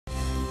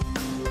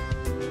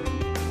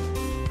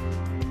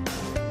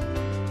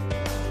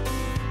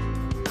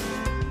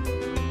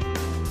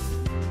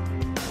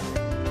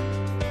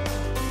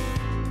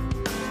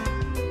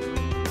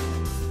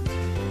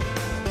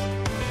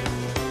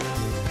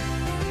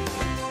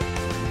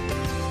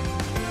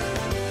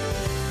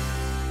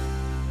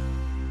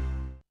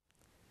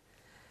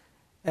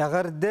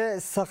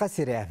Әгәрдә Саха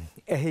сирэ.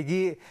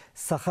 Әһиги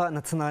Саха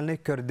национальный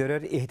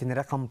көрдөрөр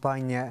эхтенере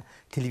компания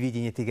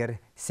телевидение тигер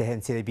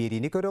Сэһэн сирэ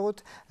биэриигэ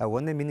көрөгөт,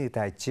 оны мини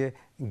итачы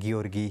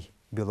Георгий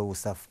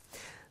Белоусов.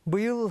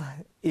 Быйыл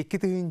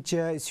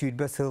 2-нче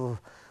сүйдбе сыл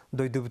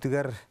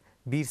дойдубутугар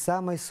бир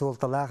самай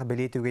солталах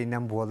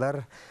белетүгейнен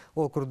буалар.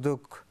 Ол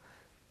курдук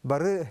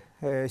бары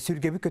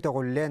сүргеби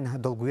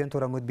көтөгөллен долгуен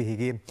турамыт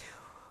биһиги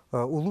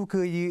улуу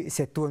кыйы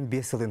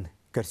 7-15 сылын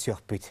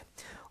көрсөкпүт.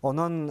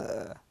 Онон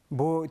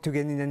бу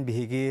түгенинен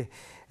биһиги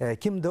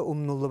кимде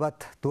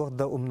умнулубат,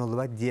 тугда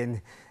умнулубат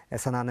диен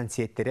сананын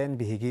сеттерен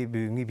биһиги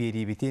бүгүнгү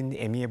биэрибитин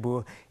эми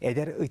бу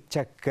эдер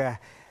ытчакка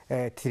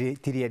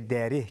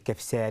тириердери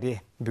кепсери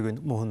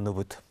бүгүн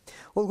мухуннубут.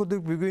 Ол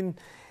курдук бүгүн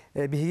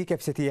биһиги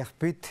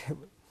кепсетиякпит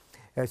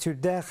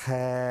сүрдэх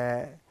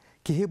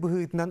кихи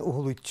быһыытынан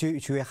ухулуччу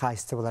үчүе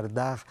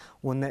хаыстыбылардах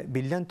уны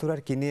биллен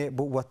турар кини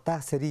бу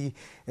уаттах сери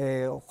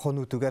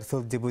хонутугар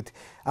сылдыбыт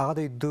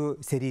агадойду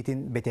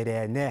серитин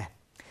бетерээне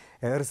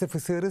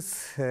ырсы-фысырыс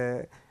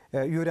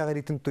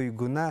үйрәғаритін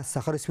тойгуна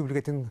Саха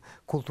республикатын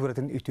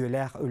культуратын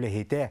үтөләқ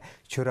өләхете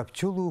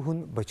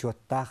чорапчулуғын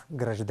бачуаттақ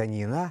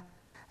гражданина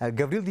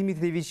Гаврил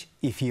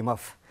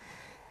Ефимов.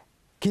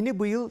 Кені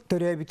бұйыл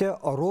төрөөбүтэ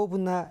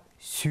оробуна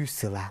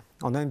сыла.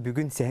 Онан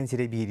бүгін Сэһэн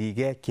сирэ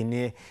биэриигэ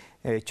кені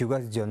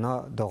чугас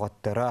жоно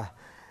доғоттыра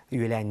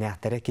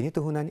үйләнәқтары кені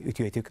тұғынан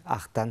үтөтік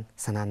ақтан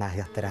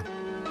сананағықтыра.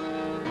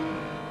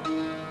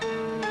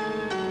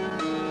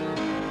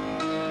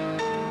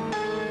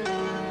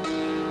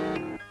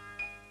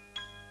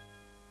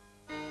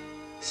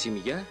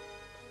 Семья,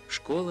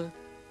 школа,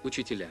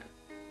 учителя.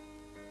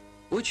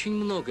 Очень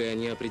многое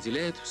они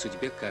определяют в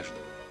судьбе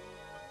каждого.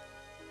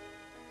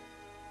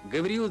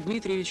 Гаврил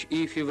Дмитриевич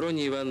и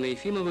Феврония Ивановна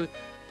Ефимовы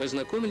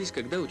познакомились,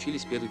 когда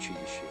учились в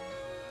педучилище,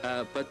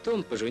 а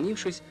потом,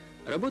 поженившись,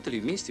 работали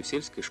вместе в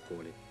сельской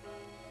школе.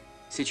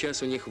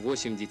 Сейчас у них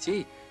 8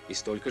 детей и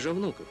столько же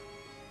внуков.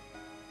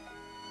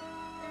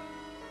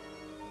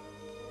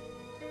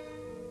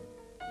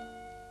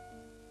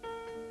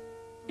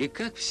 И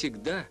как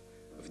всегда,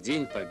 в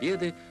День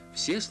Победы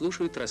все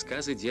слушают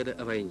рассказы деда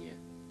о войне.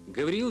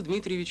 Гаврил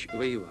Дмитриевич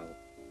воевал.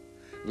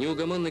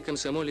 Неугомонный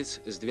комсомолец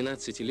с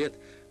 12 лет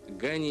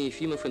Ганя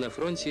Ефимов и на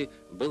фронте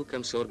был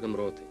комсоргом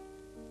роты.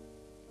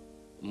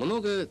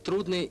 Много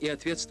трудной и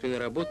ответственной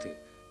работы,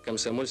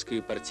 комсомольской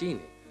и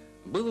партийной,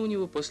 было у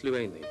него после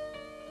войны.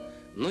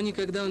 Но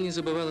никогда он не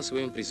забывал о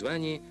своем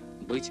призвании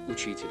быть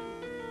учителем.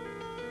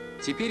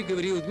 Теперь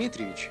Гаврил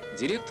Дмитриевич –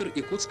 директор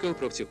Якутского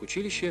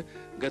профтехучилища,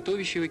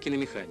 готовящего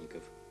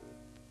киномехаников.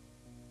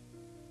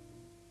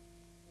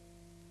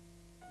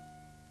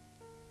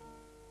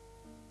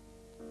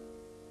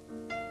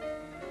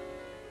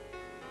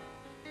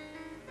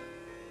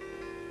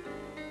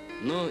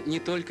 Но не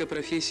только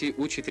профессии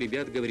учит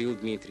ребят Гаврил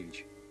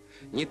Дмитриевич.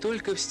 Не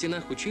только в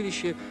стенах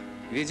училища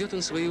ведет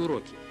он свои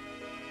уроки.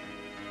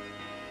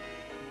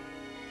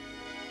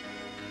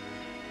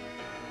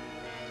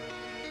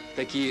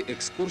 Такие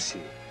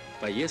экскурсии,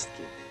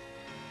 поездки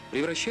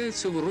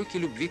превращаются в уроки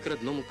любви к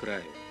родному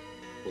краю,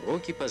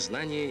 уроки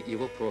познания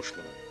его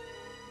прошлого.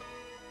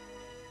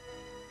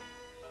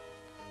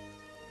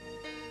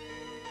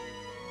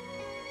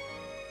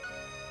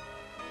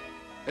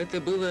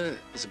 Это было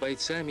с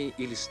бойцами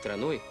или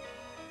страной,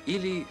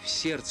 или в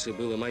сердце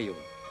было мое.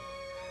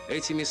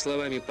 Этими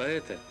словами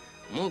поэта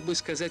мог бы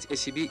сказать о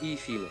себе и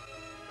Ефимов,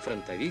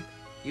 фронтовик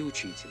и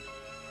учитель.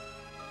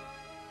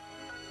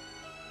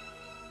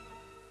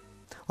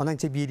 Онан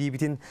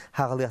биэриибитин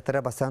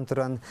хағылыяқтара басан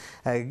туран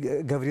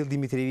Гаврил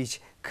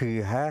Дмитриевич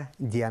Кыха,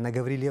 Диана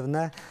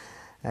Гаврилевна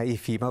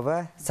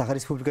Ефимова, Саха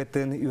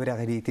республикатын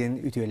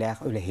үйрәғаритин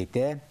үтөләқ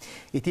өләхете.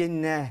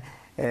 Итен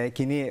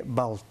кені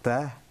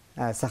балта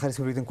Саха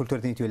республикатын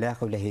культурный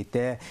үтөләқ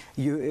өләхете,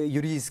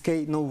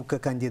 юридической наука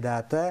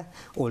кандидата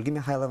Ольга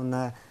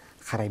Михайловна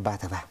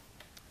Харайбатова.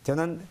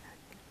 Жонан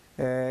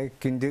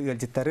күнді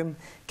өлжеттарым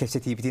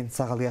кәпсетейбітін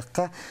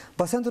сағылыяққа.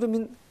 Басан туран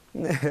мен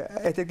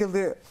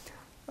әтергелді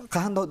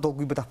Кахан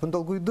долгуйбу тахпын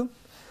долгуйдум.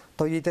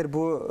 Той етер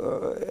бу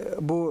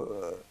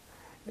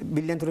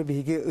билен туры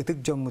биһиги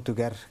ытык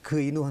жоммутугар,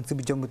 кыйыну хансы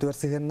би жоммутугар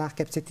сыгыннах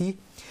кепсети.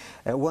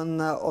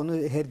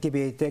 Оны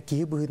хергебейте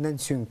кихи быһынан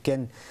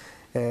сүнкен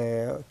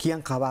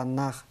киян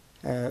кабаннах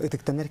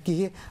ытыктанар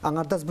кихи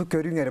аңардас бу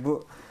көрүңер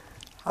бу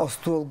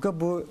остолга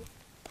бу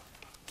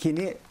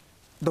кини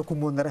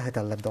документара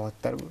хаталлар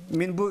дагаттар.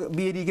 Мен бу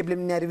биэриигэ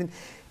билемнәрбин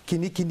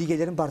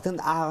кини-кинигелерин бартын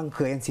ағын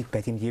кыйын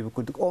сиппетим дейбі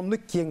күрдік. Онны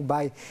кең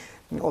бай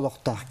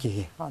олоқтақ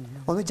кейі.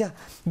 Оны жа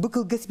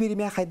бұқыл гэс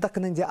беріме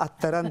қайдақының жа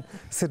аттаран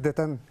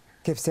сырдатан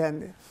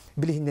кепсен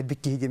білігіндер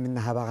бік кейі демін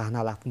хабағағын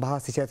алақтым. Баға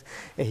сейчас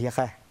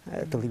әйеқа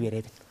тылы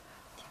беребін.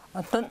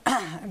 Антон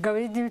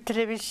Гаврил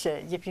Дмитриевич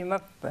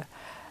Ефимов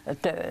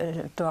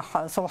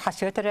сол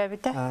хашығы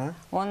түрәбіті.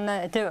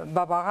 Оны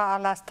бабаға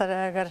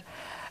аластырығыр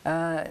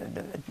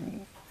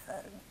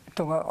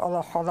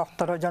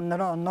олықтыры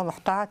жанлары оны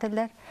олықтаға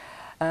тілер.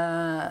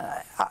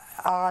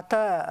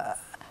 Ағаты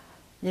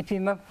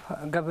Ефимов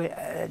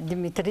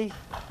Дмитрий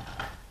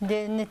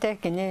денете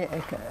кені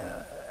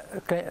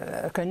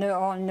көне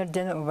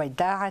оннерден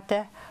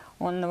убайдагате,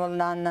 он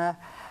волнана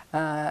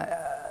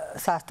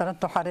састырын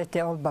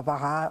тухарете ол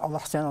бабага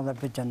олохсон олар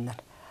бүжөннөр.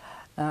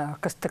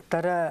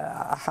 Кыстыктары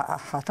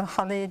хатын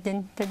халы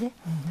еден dedi.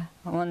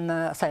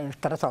 Он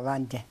сайылтары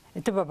соланды.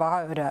 Ити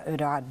бабага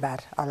үрәгат бар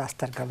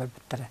аластар калып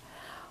биттер.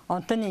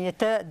 Онтон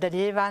ете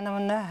Дарья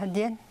Ивановна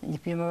ден,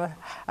 Ефимова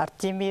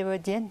Артемьева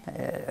ден,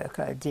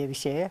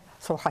 девишее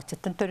сол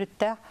хачыттын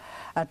төрүттә,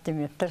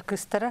 Артемьевтер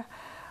кыстары.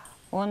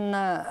 Он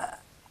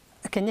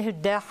кене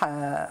хүддә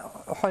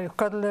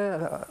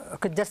хойкырлы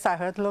кыдда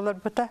сахатлылар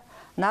бута.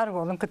 Нар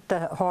болын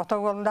кытта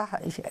хото голда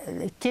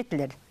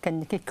кетлер.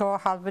 Кене кикко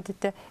халбы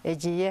дите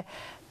эжие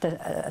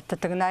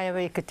Татыгнаева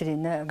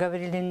Екатерина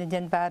Гавриловна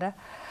ден бара.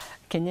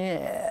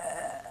 Кене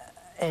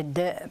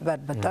эдде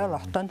барбата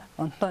лохтон,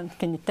 онтон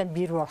кенеттен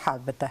бир бол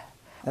халбата.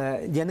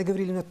 Диана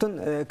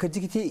Гавриловнатон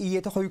кадигите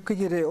иете хойукка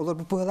жере олар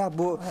бу пыла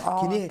бу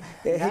кини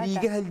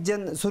хериге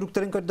халжан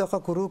соруктарын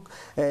көрдөкка курук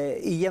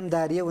ием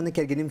дария уны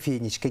кергеним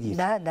феничке дир.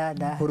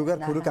 Да.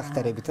 Курук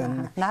ахтары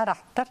битен.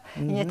 Нарахтар,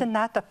 иетен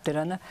на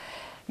таптыраны.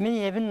 Мен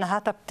ебин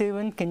на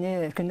таптыбын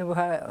кини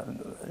буга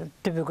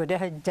түбөгөдө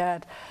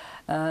хаджар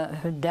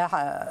хүддә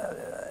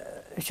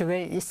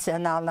шугай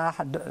иссаналах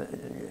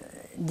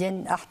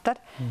ден ахтар.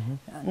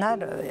 Нар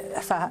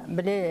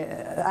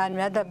биле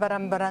армияда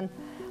баран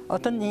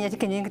отон ниети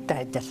кенен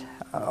гитәдер.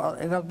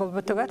 Гал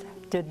булбутугар,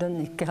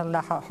 төдөн 2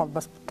 елда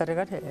холбас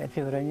буттарыгар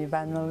февраль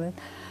баннын.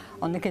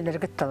 Оны келер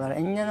гитталар.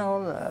 Иннен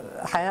ол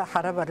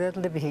хара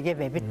барырлы биге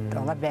бебит,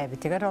 ала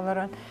бебитигер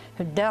оларан.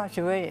 Хүддә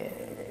шугай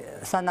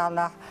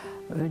саналах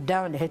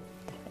хүддә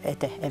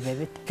эте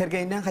эбебит.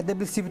 Кергеннен хадда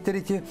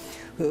билсибиттерити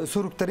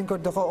соруктарын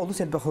көрдөкө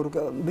олус элбе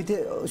хорук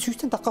бите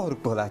сүстен такка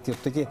хорук болат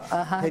ёптоки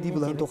хеди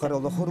булан тохар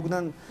оло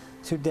хоругунан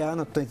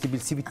сүрдәгән оттон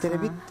билсибиттер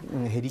бит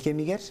хеди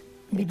кемигер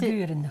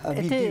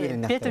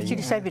Эти Петр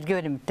Чилиса бирге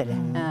беремиттер.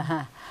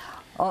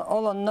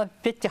 Ол онно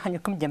пет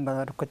техникум дем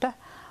балар кута.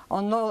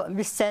 Онно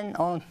биссен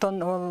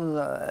онтон ол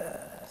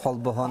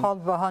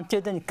холбохан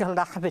төдөн 2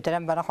 жылда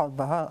бетерен бара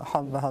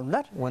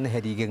холбоһаллар. Оны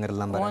хедиге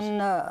ңырлан барар.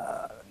 Он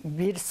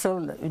bir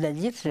sıl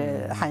ülelir,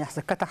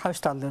 hanyaksıkka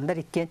taşıstaldırlar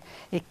iken,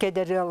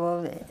 ikkederi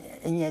o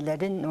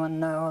inyelerin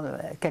onu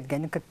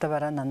kelgeni kıtta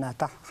varan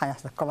anata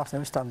hanyaksıkka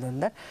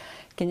taşıstaldırlar.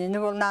 Kendini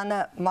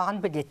olana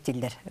mağan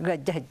bilettiler,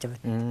 gıcı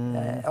hıcıbıt.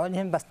 Onun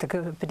hem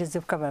bastıkı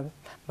prizivka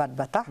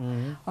barbata,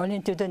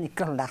 onun tüden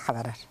 2 yılda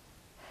varar.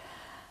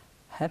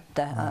 Hep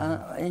de,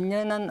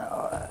 inyenen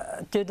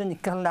tüden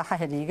 2 yılda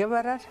herige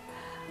varar,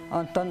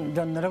 ondan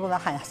jonları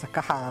bula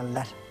hanyaksıkka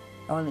halallar.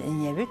 Ol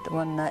inyebit,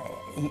 ona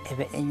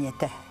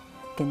inyete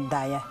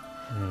kindaya.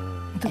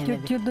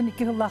 Türdün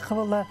 2 yılda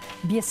kıvıla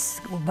 5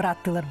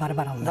 bıraktılar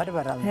barbarallar.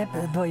 Hep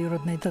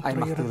doyurudnaydı,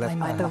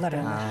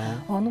 troyurudnaydı.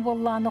 Onu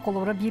bollağına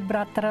kolubura bir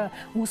bıraktıra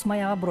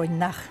usmayağa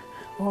broynak.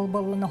 Ol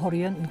balını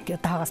horuyan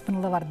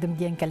tağaspınıla vardım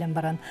diyen kelen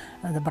baran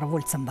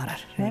bravoltsam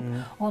barar.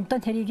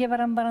 Ondan herige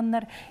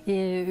baranlar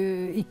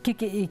 3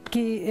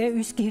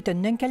 kişi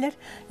tönden keler,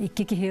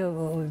 2 kişi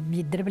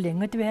bidir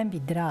bilen ötüben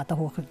bidir ata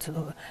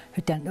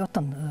hüten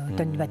otan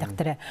tön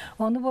badaktire.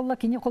 Onu bolla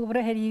kini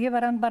kolbura herige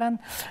baran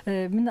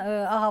min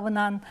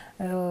ağabınan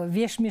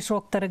veşmiş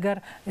oktarıgar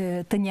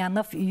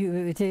Tınyanov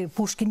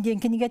Pushkin diyen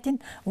kinigetin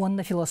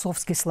onun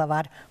filosofski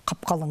slavar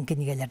kapkalın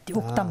kinigelerdi.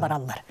 Oktan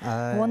barallar.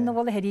 Onu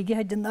bolla herige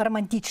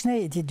romantikne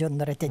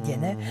diyorlar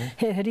etediğine.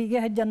 Herige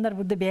haccanlar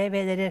burada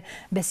beybeleri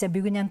bese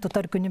bugünen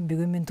tutar günüm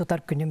bugünün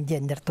tutar günüm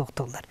diyenler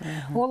toktular.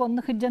 Onun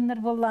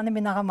haccanlar vallahi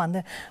min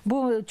ağamanı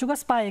bu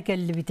çugaspaya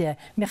kelli bite.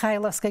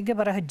 Mikhailovskaya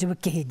bara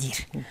hacıbık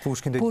kedir.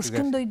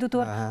 Pushkin doydu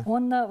tur.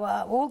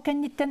 Onna ol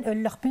kenditten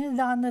öllükbini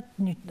dağını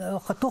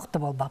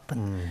toktu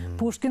bolbapın.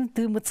 Pushkin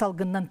tığmıt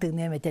salgından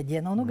tığnem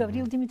etediğine. Onu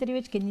Gavril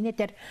Dimitrievich kendine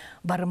ter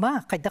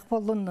barma kaydak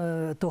bolun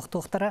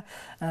toktara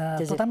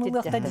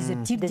tutanılıkta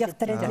dizertif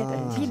diyaktara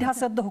bir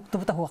hasarda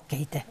huktu buta huak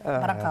kehite.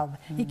 Barakal.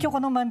 İki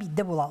konuman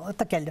bidde bulal.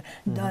 Ota kelli.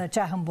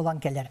 Çahım bulan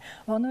keller.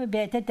 Onu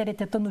beyte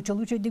tereteton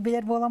uçalı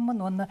çöydükbeler bulanman.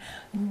 Onu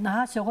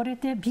naha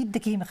soğurete bir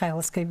deki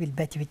Mikhailovskaya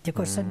bilbeti bitti.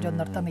 Koşsan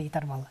jonlardan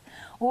eyitar bala.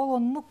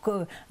 Onluk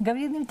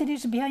Gavril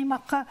Dimitrievich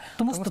bihaymakka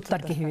tumus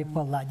tuttar kehibip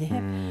vallahi.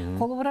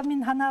 Kolubura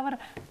min hana var.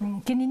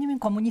 Kendini min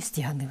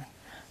komünisti hanım.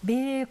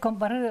 Be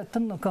komparı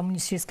tın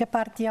komünistçe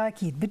partiya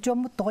ki bir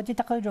jomut toğdi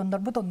takı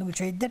jonlar bu tonu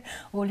uçuydur.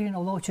 Olin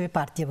ola uçuy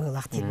partiya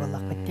bağlaqtır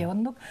bağlaq bitti.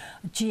 Onluk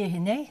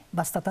çiyehine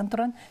bastatan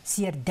turan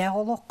siyerde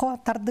olokko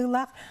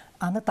tardılaq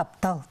anı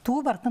taptal.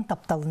 Tu bartın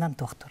taptalından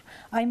toxtur.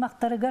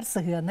 Aymaqtarı gar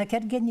sığına,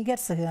 kergeni gar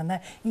sığına,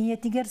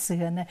 iyeti gar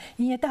sığına,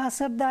 iyeti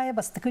hasırdaya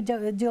bastıkı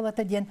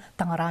jılata diyen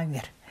tanıran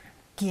ver.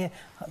 Ki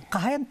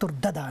kahayan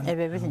turda da.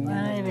 Evet.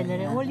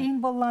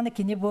 Olin bollağını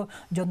kini bu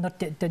jonlar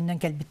tönnen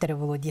kelbitleri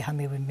bulu diye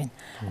hanıbım ben.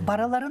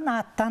 Baraların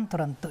attan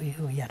turan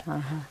uyar.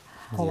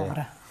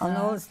 Kolora.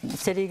 Onu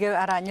serige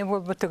aranya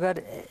bulbutugar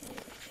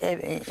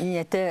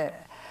iyete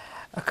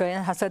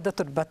kayan hasada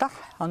turbatak.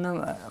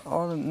 Onu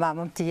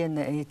mamam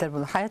tiyen yeter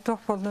bulu. Hayat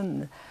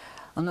tohbolun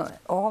onu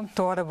oğum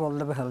toğra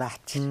bollu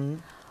bıhılahtı.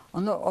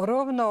 Onu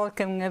orobun oğul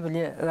kemine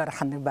bile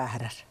ırahanlık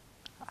bağırar.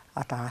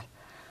 Atağal.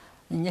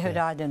 İne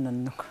hüradın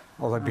onluk.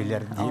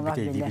 Olabilir,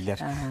 diyebilir.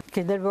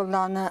 Keler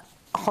bollarını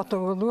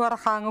Hatırlı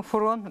arxanı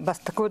fırın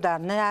bastıkı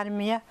darına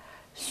yarmaya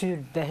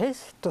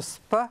sürbehiz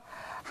tuspa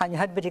hani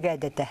her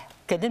brigadete.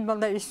 Kedin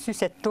balla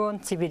 307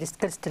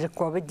 Sibiriskal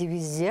Strelkova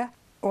divizya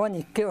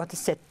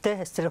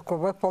 12-37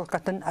 Strelkova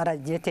polkatın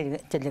aracıya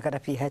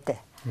telegrafiyete.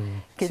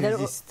 Keler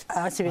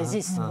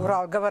svizist.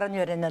 Uralga varan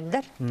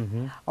öğrenirler.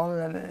 O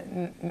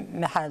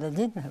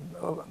mehaledin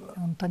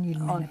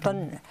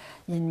ondan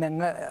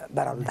ilmenge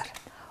barallar.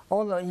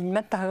 O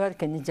ilmen tahgar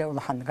kendince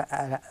ulahanı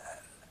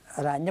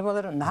Rani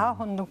bolar, naha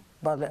hunduk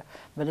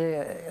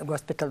böyle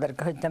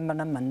hospitallarda hıcam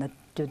bana manna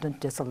tüdün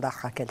tüsüldağ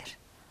gelir.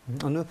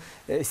 Onu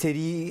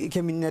seri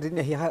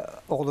keminlerin ya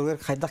oğullar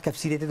kaydak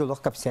kapsiyete de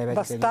olak kapsiyet.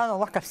 Bastan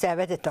olak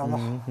kapsiyet etti olak.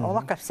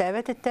 Olak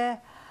kapsiyet etti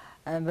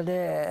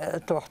böyle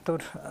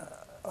doktor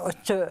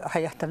uçu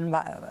hayatın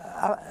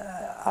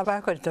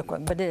abay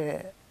koyduk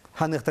böyle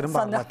Hanıktarın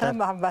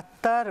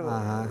bağlattar,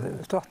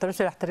 doktoru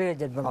sürekli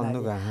gelir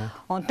bunlar.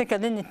 Onun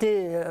kadın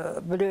iti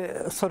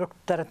böyle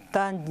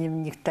soruklardan,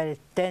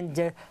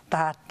 dimliklerden,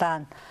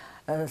 tahttan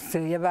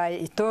suya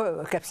bay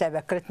itu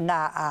kapsabakret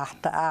na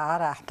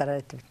ağır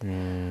ahtarat.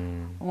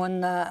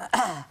 Onun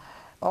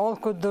ol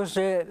kuduz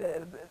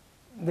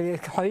bir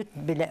hayat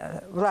bile,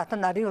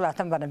 ulatan arı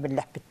ulatan bana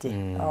billah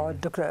bitti. O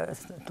doktor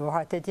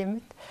tuhat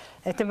edimit.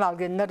 Ehtimal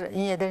günler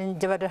iyiden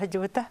cevher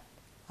hacıvta,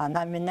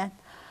 anaminen.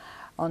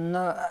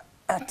 Onu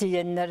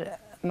atiyenler,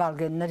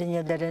 malgenler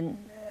inelerin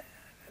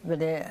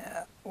böyle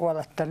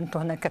oğlatların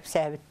tohuna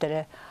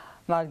kapsayıptırı.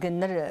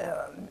 Malgenler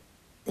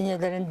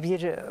inelerin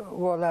bir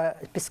oğla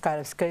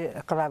Piskarevski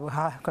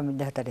kılabuha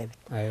komünde tarabit.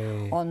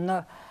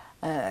 Onu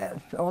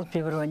ol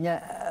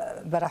pivronya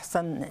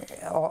bıraksan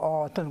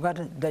o tulgar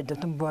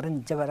döydütün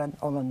borun cevaran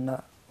olunu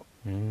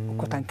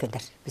kutan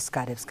kelir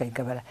Piskarevski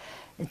gabara.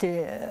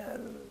 İti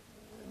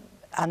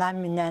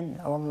Anaminen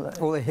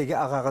o hege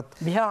ağagat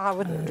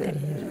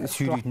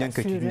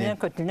sürüyünden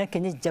kötüne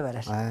keniz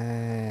cevarar.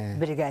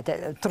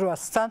 Brigade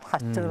turastan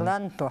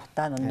hatırlan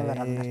tohtan onu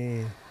vararlar.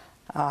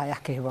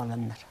 Ayak gibi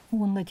olanlar.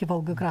 Onun ki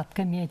Volgograd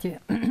komite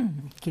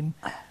kim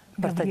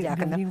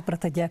Гаврил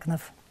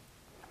Протодиакнов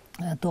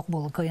тоқ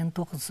бол кайын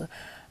тоқыз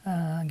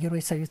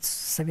Герой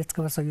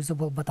Советского Союза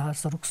бол батар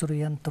сорук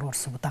суруян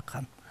турорсы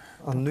бутакан.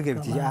 Onu gibi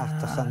ya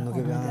taxannu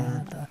gibi.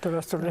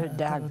 Turosulu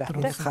dağ.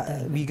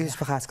 Bilginiz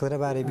fahasklara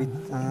bari bir.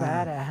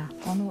 Bari.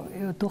 Onu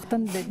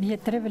toxtan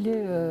biyetere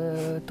bile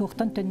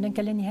toxtan tönden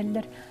gelen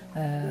iheller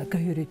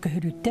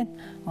köhürütten.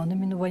 Onu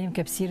min vayım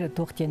kapsir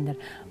toxtenler.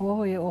 O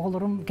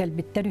oğlurum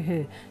kelbitler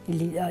hü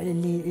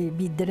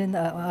bidderin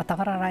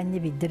atağar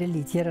arayını biddere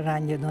liter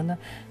arayını onu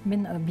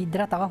min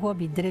biddere atağa ho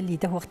biddere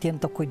liter hoxten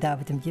toquyda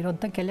bitim dir.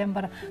 Ondan gelen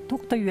var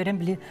toxta yören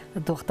bile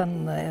toxtan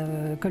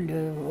köl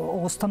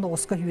oğustan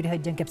oğuska hürü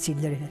haccan kapsir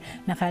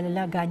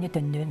Mekaleler ganye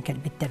töndüğün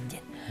kelbitlerden.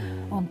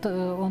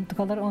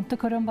 Ontu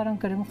körüm baran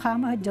körüm.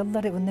 Kama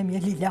hacalları onunla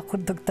miyeliyle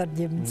kurduklar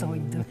diyemin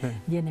soydu.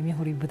 Diyenemi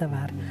huribu da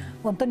var.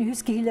 Ondan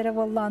yüz kihilere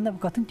vallahi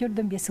katın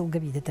tördüm bir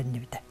sılga bide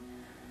töndü bide.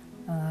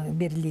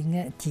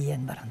 Berlin'e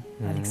tiyen baran.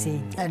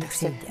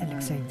 Alexey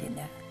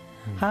diyene.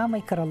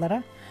 Kama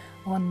karalara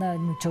onunla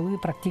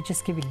çoğu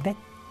praktiçeski bilbet.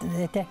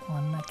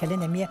 Onunla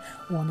kelenemiye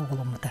onu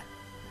olumuda.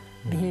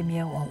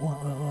 Bihemiye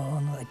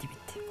onu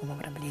ödebitti.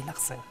 Olamara bile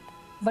ilaksı.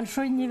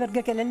 Большой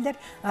неверге келелер,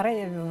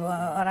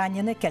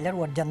 аранины келер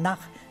оржаннақ,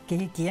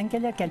 кейен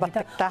келер,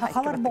 келбетер,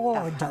 ақалар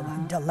бұғы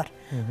жаллар.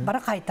 Бара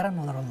қайтаран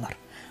олар.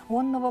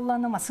 Оны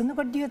болланы масыны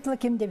көрдіетілі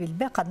кемде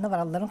білбе, қадны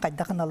бараларын,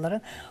 қайда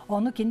қыналарын,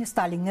 оны кені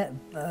Сталинге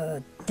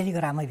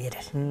телеграмма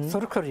берер.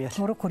 Сұры көрер.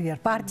 Сұры көрер.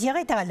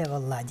 Партияға айтағалы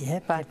болла,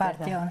 де.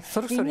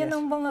 Инен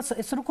он болна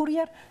сұры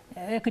көрер,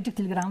 күтік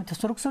телеграмма,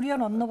 сұры көрер,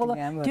 оны болла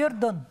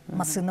төрдон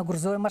масыны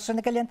күрзой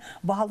машыны келен,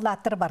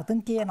 бұғаллаттыр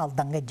бардың тейен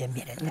алданға жем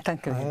берер.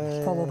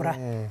 Колубра.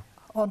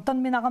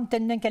 Онтан мен ағам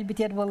төннен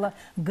кәлбетер болла,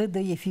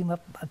 Гаврил Ефимов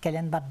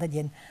келен барды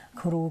ден,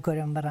 күру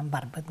көрен баран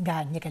барбы,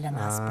 ғанне келен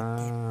аспыд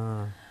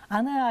ден.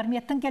 Аны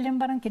армияттан келен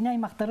баран кене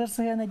аймақтарыр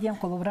сыяны дейін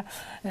қолыбыра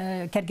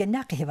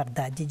кәргенне ақығы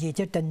барда,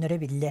 жетер төннөрі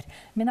білдер.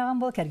 Мен ағам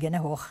бол кәргені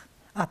хоқ,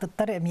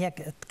 атыттар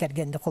әмияк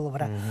кәргенді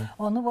қолыбыра.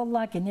 Оны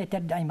болла кене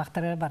әтер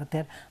аймақтарыр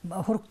бардыр,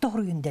 хұрықты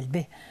хұрыйын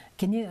дәлбе.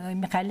 Кене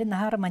Михайлы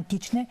наға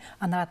романтичны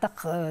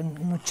анатақ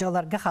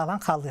нұтчыларға қалан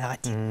қалыға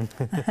дейін.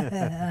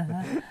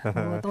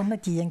 Оны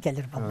тиен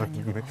келер болла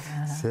дейін.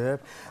 Сөп.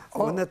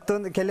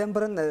 Онаттан келен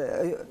баран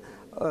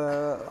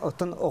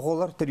Otan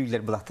oğullar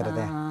türüler bulakları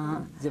da.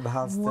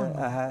 Cebahalstı.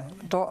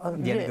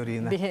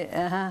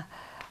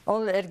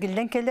 Ol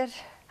ergilden keler.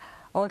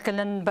 Ol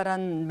kelen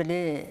baran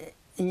bile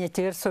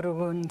inetir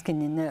sorugun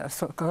kinine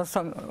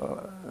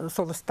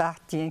solustaq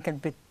diyen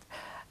kelbet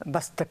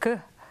bastıkı.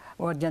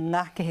 O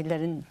cannah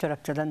kihillerin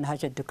çörekçeden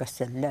hacedü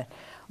kösteller.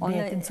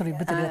 Niyetin soruyu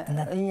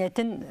bitirettiler.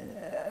 Niyetin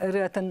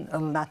ırıatın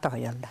ılına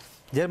tağıyarlar.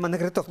 German'da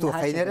kırık toktu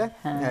kaynara.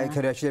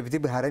 Körüçüler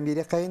bitti biharam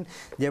biri kayın.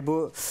 Ya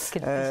bu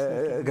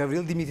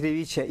Гаврил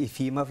Дмитриевич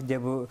Ефимов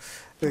ya bu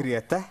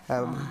ıriyata.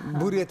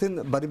 Bu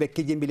ıriyatın bari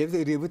beklediğim bile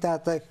bir ıriyatı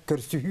hatta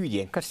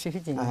körsühüyen.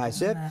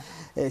 Körsühüyen.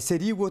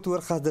 Seri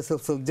gotuvar kazda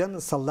sılsılcan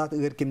sallat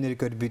ığır kimleri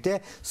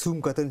körbüte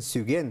sumkatın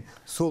sügen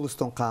sol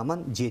uston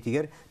kaman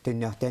jetiger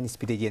tönühten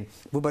ispit ediyen.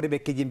 Bu bari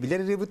beklediğim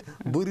bile ıriyatı.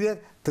 Bu ıriyat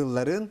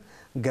tılların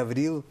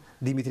Гаврил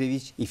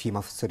Дмитриевич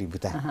Ефимов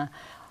сорибута.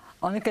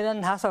 Onu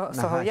keden ha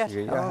sohuyar.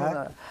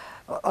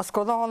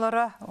 Oskola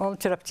olara ol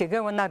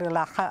çırapçıga ona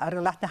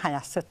arılahta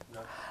hayasıt.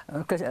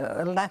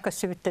 Irlan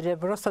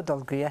kösübitleri burası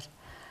dolguyar.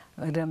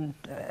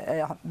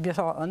 Bir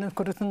onun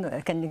kurutun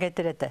kendine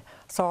getirdi.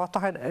 Soğukta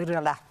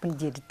arılah bin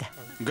dirdi.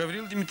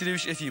 Гаврил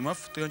Дмитриевич Ефимов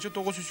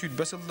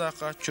 1970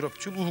 yıllarda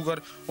çırapçı luğugar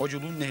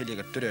oculuğun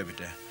neheleger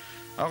törөөбүтэ.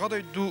 Ağa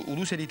daydı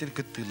ulu selitin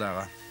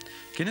kıttılağa.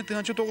 Kene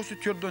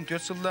 1994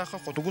 yıllarda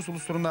Qotugus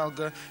ulusturun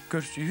algı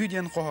körsühü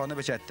diyen qoğanı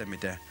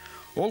beçettemedi.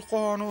 Ol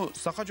qoğanı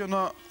Saha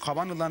jona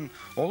qabanılan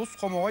olus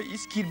qomoğay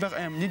is kirbaq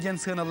emni diyen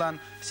sığınılan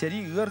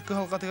seri ığır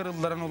kıhalqa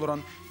tığırıllaran oluran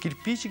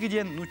kirpiçigi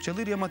diyen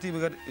nutçalı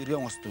rematibigar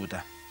ırıyan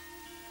ostuğuda.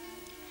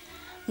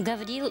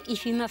 Гаврил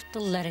Ефимов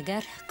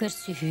тылларыгар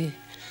көрсүхү.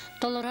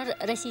 Толорор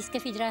Российской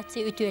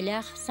Федерации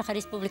үтүөлэх Саха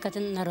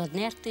Республикатын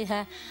народный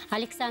артыга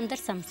Александр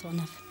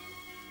Самсонов.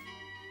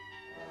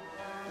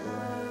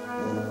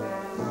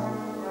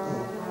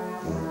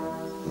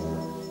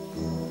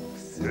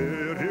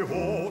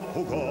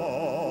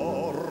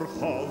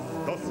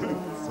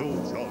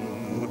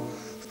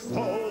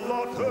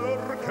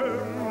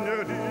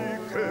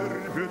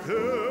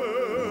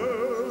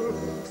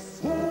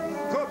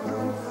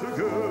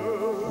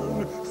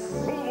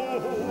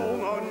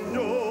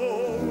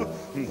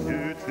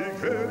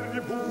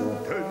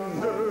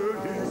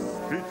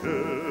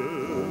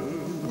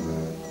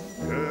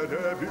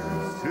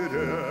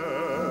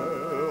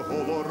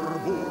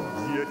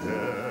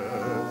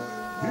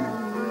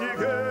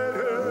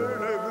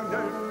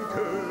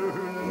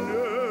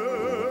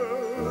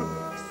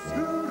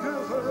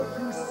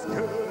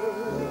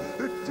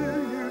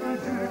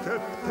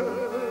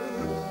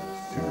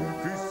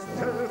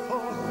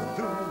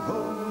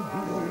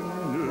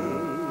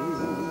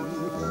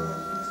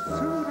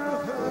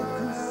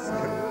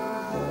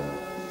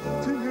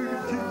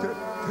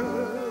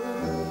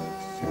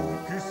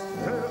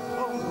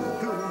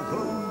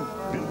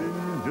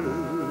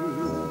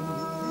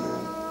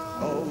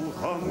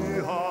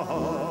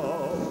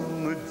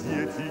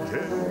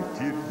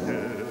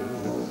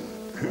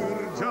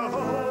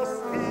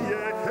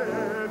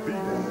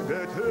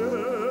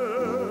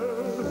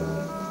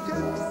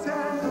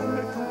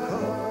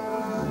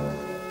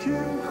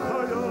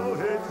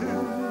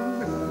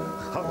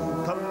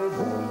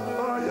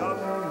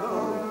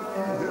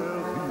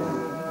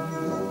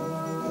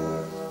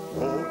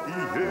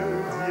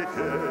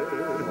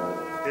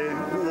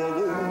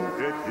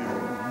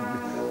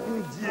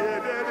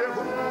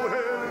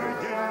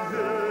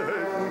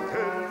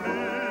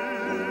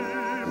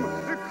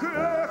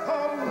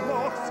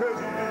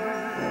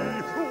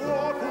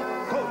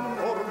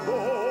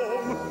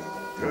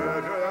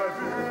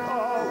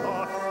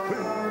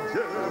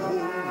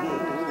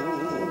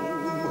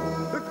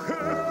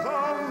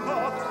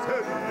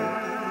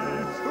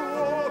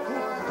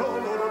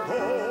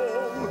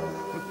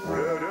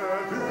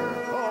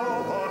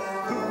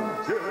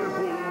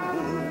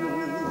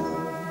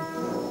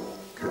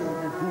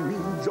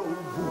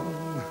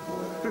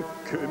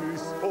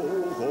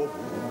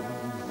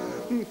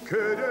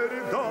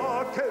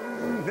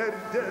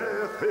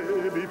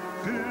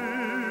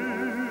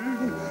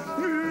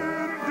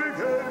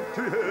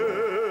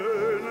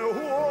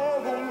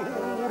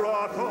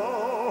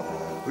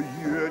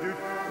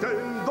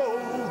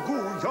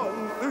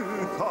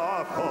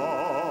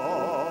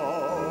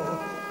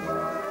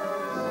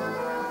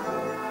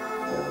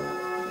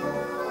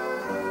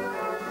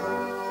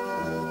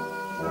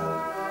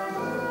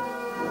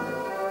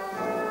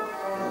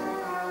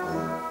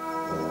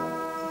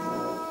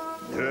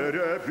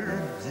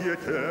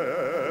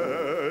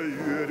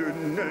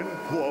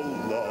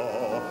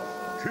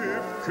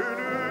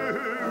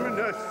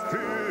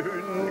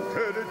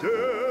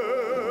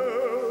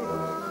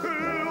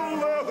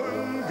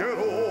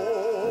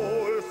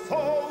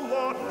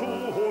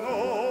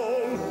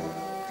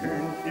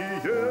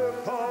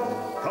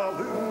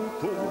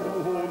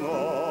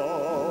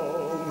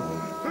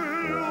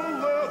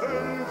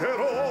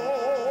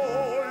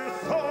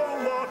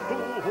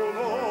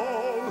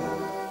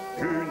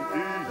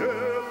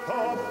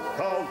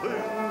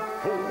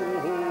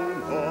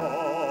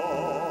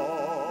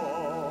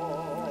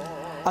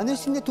 Anı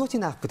üstünde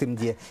tuğatin akbıtım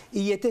diye.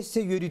 İyete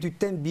size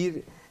yürüdükten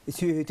bir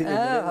sühütün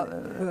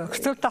ölüren...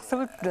 Kısıl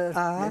taksıbıt,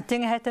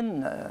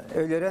 tengehetin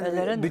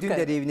ölüren bütün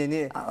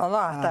derevneni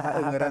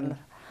ıngıran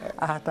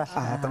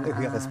ahatan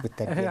ıhıya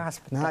kısbıtlar diye.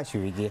 Naha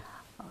şüydi.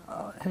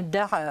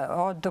 Daha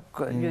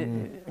olduk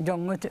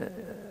jongu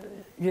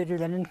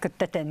yürülerin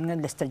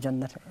kıttateninin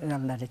lestecanlar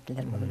ıngırlar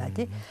ettiler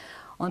buladı.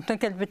 Ondan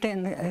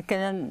kelbeten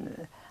kelen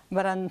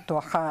baran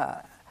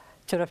tuğa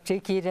çırapçı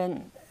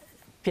kiren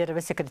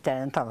первый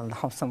секретарь талында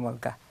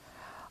комсомолга.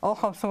 Ол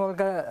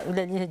комсомолга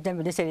үлени хедден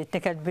биле серетте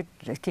калбит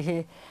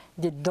ки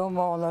диддом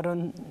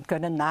оларын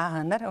көрөн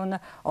наханар, оны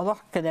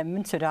олох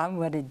келемин сүрам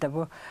барыда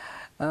бу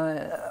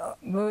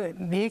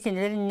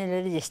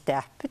бейкенлерин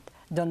естәппит.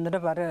 Доннары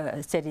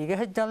бары сериге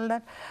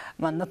хеджаллар,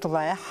 манна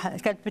тулая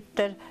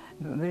калбиттер,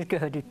 бир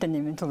көһөрүттен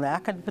эмин тулая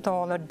калбит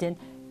олар ден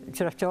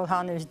чурапчол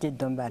ханы үз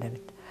диддом бары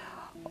бит.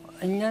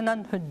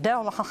 Иннен хүддә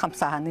олаха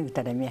хамсаханы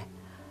үтереме.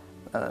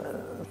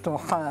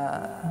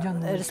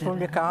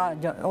 Республика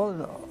ол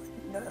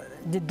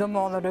диддом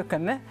олар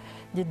өкеме,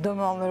 диддом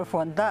олар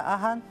фонда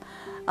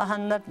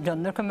аханнар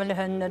жоннор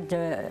көмөлөһөннөр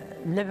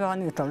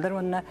лебан үтөлдөр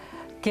онна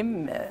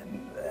ким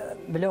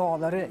биле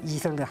олары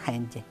житилди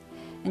хайнди.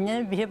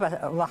 Иннен бие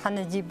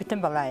ваханы жибитен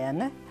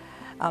балаяны,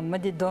 amma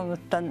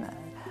диддомуттан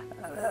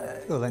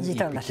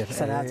житилдер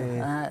сразу.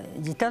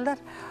 Житилдер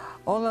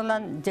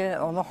олан же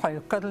оло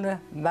хайкырлы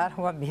бар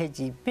хуа бие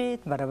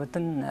жибит,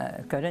 барабытын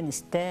көрөн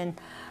истен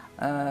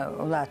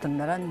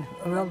улатыннаран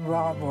өл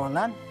буага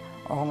болан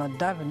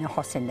оғлада біне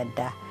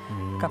хосенлерді.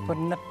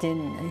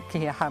 Капырныптен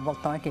кие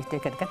хабалтан кекте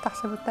керген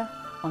тақсыбыта,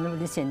 оны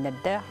білі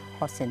сенлерді,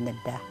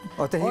 хосенлерді.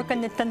 О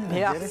кәнеттен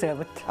бе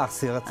ақсығыт.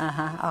 Ақсығыт.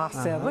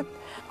 Ақсығыт.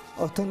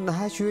 Отын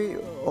наға шуй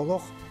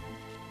олық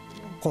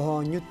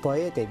қоғанют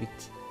поэт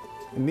әбіт.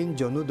 Мен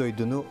жону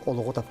дойдуну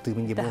олығы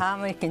таптығын кебі.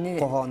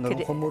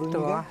 Қоғанларын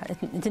қомырынға?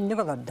 Тінді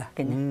қаларда.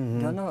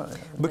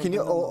 Бұл кені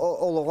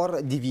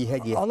олығар дебиhe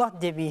де? Олық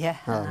дебиhe.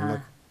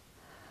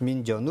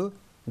 Мен жону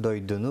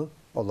дойдуну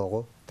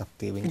олығы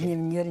таптығын кебі.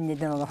 Немнер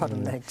неден олық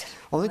орында әдір.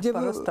 Оны де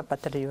бұл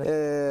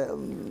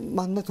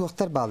манна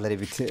туақтар bağlar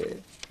әбіт.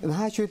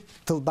 Наға шуй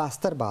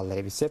тылбастар bağlar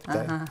әбіт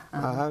септі.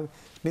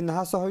 Мен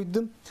наға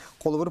соғойдым.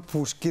 Қолы бір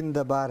Пушкин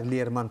да бар,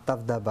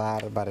 Лермонтов да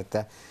бар.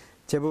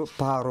 Бұл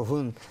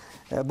Парухын.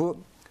 Бұл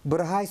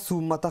бірғай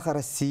сумматақ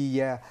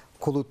Россия,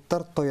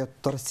 құлыттар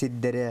тойоттар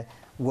седдері,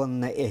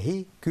 онна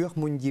әхи көк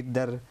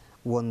мұндирдар,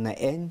 онна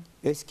ән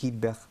өз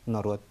кейбәқ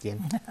народ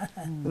ден.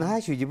 Наға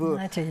шүйді бұл,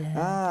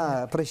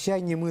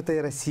 прощай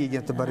немытай Россия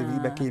ден, бары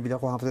бәкей біле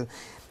қоғампты.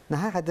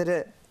 Наға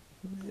қадыры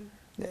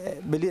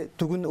біле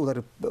түгін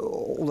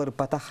олары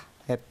патақ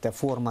әпті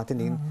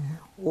форматын,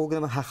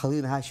 оғынама хақылы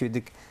наға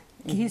шүйдік.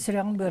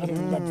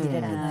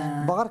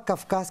 Бағар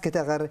Кавказ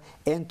кетағар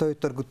ән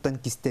тойыттар ғыттан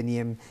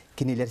кистенем,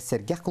 кенелер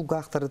сәргәқ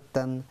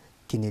құлғақтарыттан,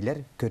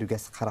 кенелер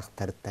көргәс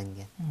қарақтарыттан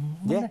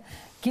ген.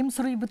 Кем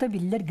сұрай бұта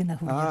білдер гіна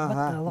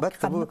хұйыр?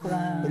 Бәтті бұл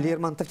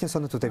Лермонтовтен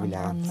соны тұта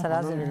біләғын.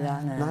 Сразу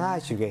біләғын. Наға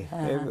үшігей.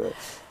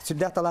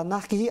 Сүрдәқ талан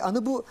нақ кейі,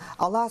 аны бұл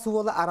Алла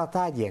суолы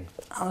арата ден.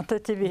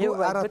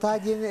 Арата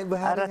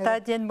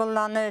ден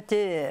бұлланы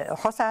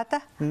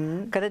қосаты,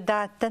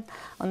 кірдаттын,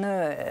 оны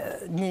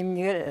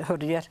немнігер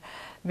хүрдер.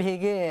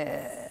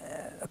 Беге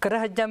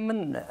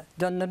кырахджамын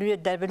доннору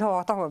еддер бил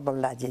хота хол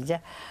болла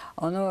дije.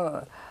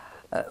 Onu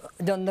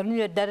dondorun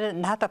еддер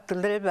на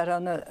таптылдыр бар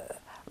оны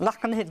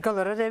лахкын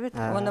хитгалары дебит.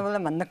 Оны була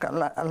маннык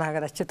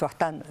лагарачы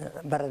тоқтан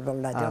бар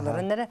болла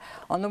дилер.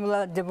 Оны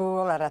була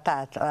дебу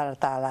арата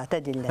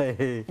дилер.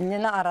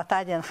 Иннена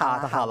арата ден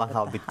халан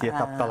хал битти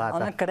тапталата.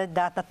 Оны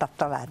кырдата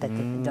тапталата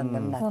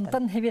дондорун.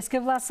 Онтан хебеске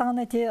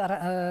власаны те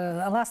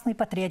аласный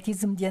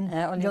патриотизм ден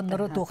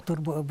дондору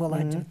тоқтур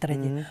болан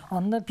жүртреди.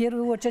 Оны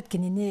первый очередь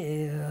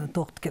кинини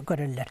тоқт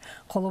көрөллөр.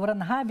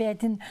 Колубран ха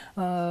бетин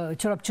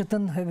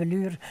чурапчытын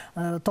хөбүлүр,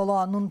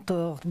 толоанун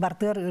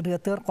бартыр,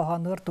 ырытыр,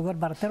 коханыр, тугар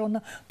бартыр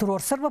оны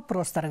турорсыр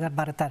вопростаргар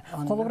барытар.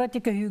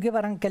 Колубратика хүйге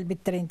баран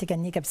келбиттер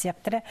интикенни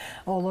кепсияктыра,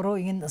 олору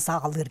иңин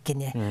сағалыр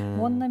кене.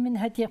 Онна мен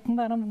хатияқын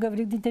барам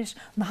Гаврил Ефимович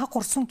наха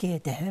корсун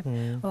кейеті.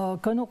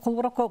 Көні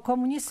колубра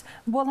коммунист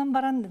болан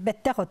баран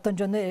бәттәк оттан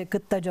жоны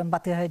кытта жон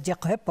батыға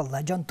жек хөп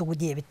болла, жон тугу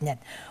дебитнен.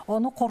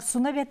 Оны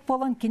корсуна бет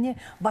болан кене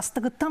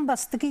бастығыттан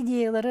бастығы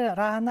идеялары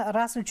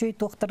рас үчөй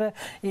тоқтары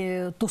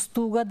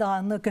тустуға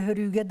дағаны,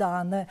 көхөрүүге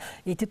дағаны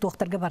эти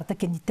тоқтарға барда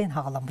кенеттен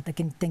хағаламыда,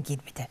 кенеттен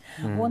келбеді.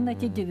 Онна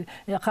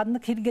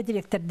қанық хирге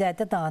директор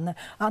дәді дағаны.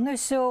 Аны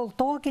өсі ол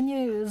тоғы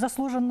кене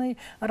заслуженный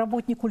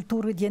работник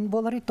культуры ден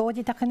болар, и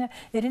тоғы детақыны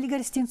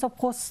религаристин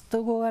совхоз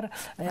тұғыр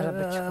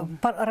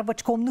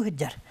рабочкомны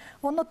хүддер.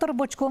 Оны тұр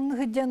рабочкомны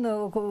хүдден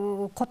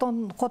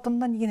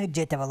қотыннан еген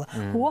хүддеті балы.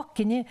 Оқ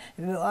кене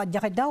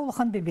жағайда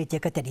олыған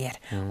библиотека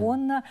тәрер.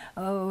 Оны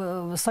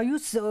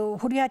союз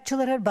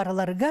хуриятчылары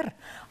барыларығар,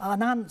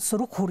 анан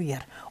сұруқ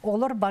хурияр.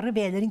 Олар бары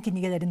бәлерін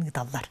кенегелерін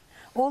ғыталар.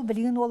 Ол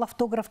білген ол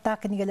автографта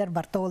кенегелер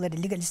барта олар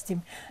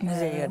легалистим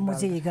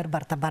музейгер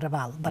барта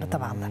барабал.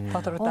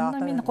 Онна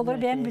мен қолар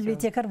бән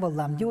библиотекар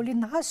болам. Диоли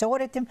наға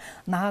соғыр етім,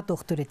 наға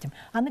тоқтыр етім.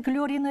 Аны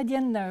Клёрина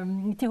ден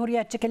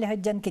теориятчы кәлі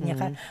хаджан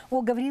кенеға.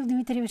 О Гаврил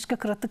Дмитриевичка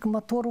кратык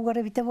мотор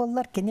уғары бите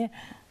болар кене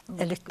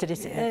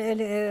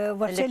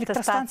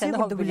электростанция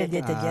болды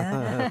билетеди.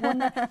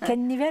 Оны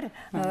кеннивер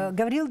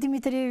Гаврил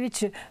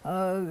Дмитриевич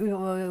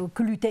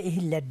күлүтэ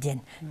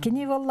ихиллерден.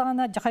 Кини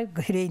воллана жакай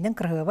грейнен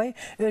кыргыбай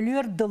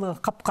өлөр дылы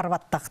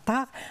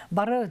капкарбаттакта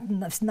бары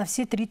на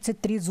все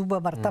 33 зуба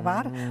барта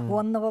бар.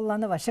 Онны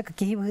воллана башы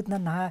кийбытна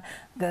на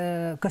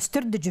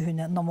көстөрдү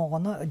жүһүнө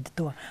номогону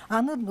өдүтү.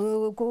 Аны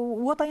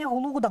отая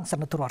улугудан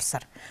саны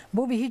турарсар.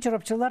 Бу бихи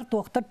чоропчулар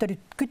токтор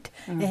төрүткүт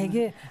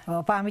эге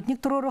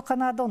памятник туруру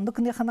канада,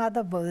 ондукны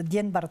канада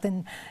ден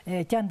бартын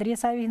Андрей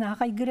Савина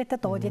кайгырета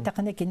тоде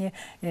такына кини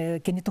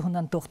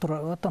тухунан токтор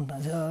отон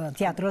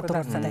театры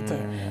турарсада те.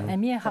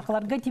 Эми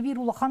хакларга тибир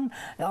улахан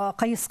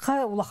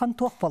кайыска улахан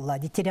ток болла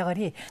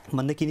дитерегари.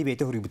 Мында кини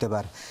бете хурубута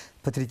бар.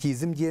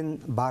 Патриотизм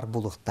ден бар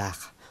булуктак.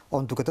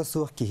 Онтуката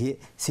суық кихи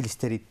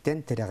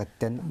силистериттен,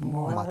 терегеттен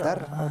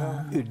матар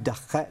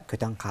үрдаққа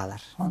көтен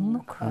қалар.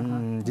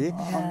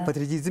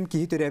 Патриотизм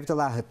кихи төрәбіт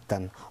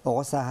алағыттан,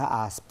 оға саға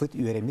аспыт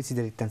үйереми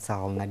сидериттен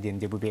сағылына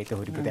денде бұ бейті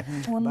хұрыбыда.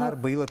 Бар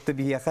бұйыл отты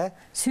бейеқа.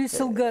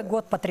 Сүйсілгі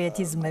год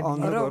патриотизмі.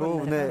 Онны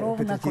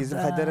ровны патриотизм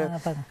қадары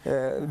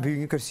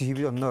бүйінгі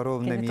көрсүйі онны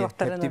ровны мие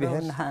көпті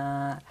бейер.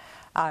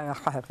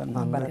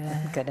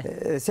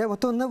 Сәй,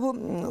 отонна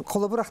бұ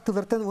қолабыр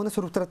ақтылыртан, оны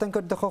сұруқтараттан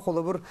көрдіға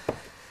қолабыр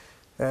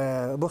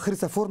bu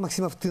Христофор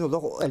Максимовтың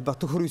олық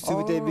әлбәтті хүрісі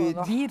бітәбет.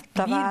 Bir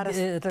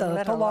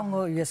толаңы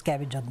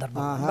үйескәбі жандар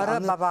бұл. Бары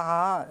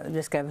бабаға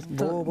үйескәбі.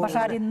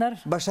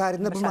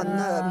 Башариннар бұл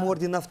манна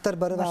Мординовтар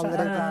бары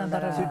бағылары.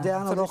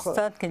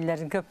 Туристат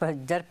кенлерін көп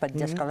жар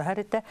поддержкалы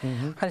харita.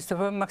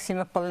 Христофор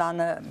Максимов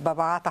боланы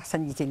бабаға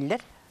тақсан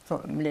етелілер.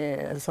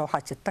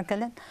 Соғачыттан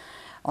кәлін.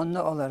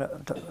 Onu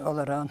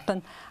oları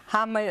ondan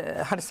hamı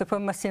Hristofor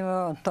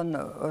Максимов ondan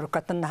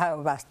rukatın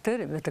ha bastır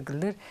ve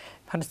tıkılır.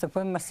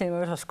 Hristofor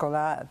Максимов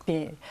skola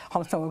bir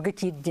hamsavga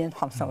girdiğin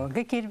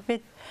hamsavga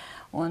girbet.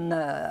 Onu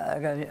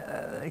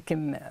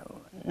kim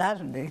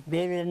nar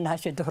bebeğin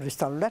haşede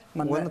Hristolar.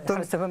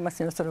 Hristofor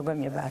Максимов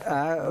sorugam yapar.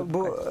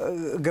 Bu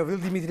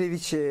Гаврил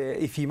Дмитриевич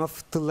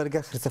Ефимов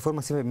tıllarga Hristofor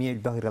Максимов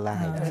miyel bağırılar.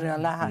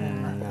 Bağırılar.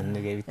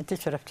 Eti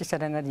şerefçi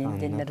sarana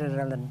dinleri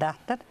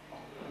ralındahtır.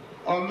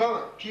 Onda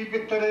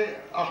kibetleri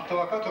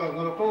ahtıvakatı,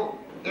 nuruku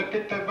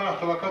epitler var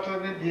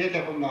ahtıvakatı ve diyet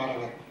yapımları.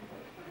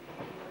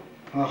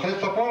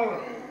 Hristofor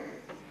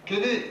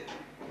kedi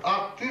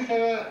attı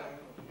seve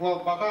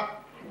bu bata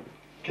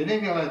kedi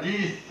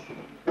miladiz,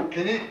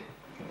 kedi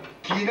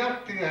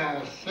kirattı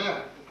herse,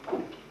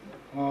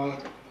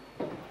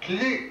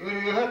 kedi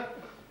ürüyühet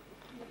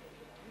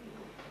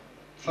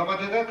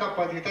samadede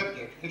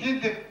kapatitattı.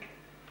 İkinci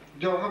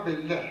diyorma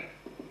belliler.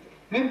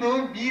 Ben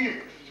bu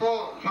bir sol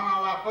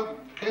kanalakın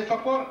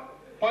Hristofor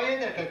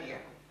payın etediyor.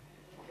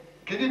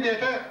 Kedi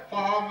bete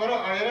pahamları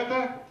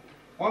ayırdı,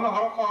 onu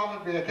hara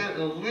pahamı bete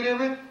özgür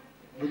evet,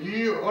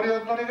 biliyor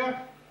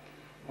oryanlarıyla.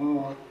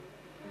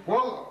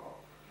 O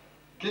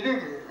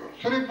kedi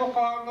sürekli bu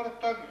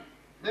pahamlarından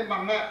ben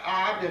bana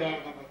ağa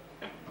birerdim.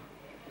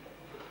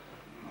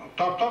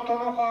 Taptap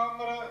tonu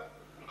pahamları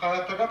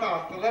kayattakat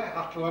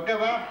astılar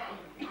var.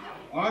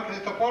 Ona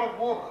Hristofor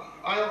bu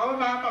ayağını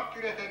daha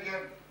takdir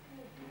etediyor.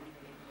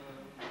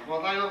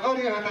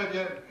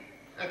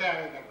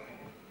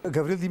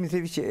 Гаврил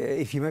Дмитриевич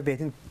Ефимов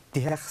бәтін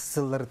дияқ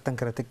сылларыттан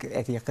кіратық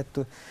әті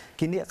яқытты.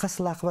 Кені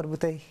қасылақ бар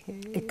бұтай?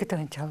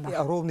 2-тігінші аллақ.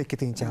 Ровны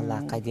 2-тігінші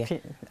аллақ қайдия?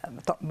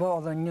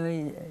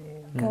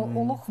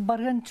 Олық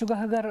барған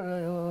чуғағығар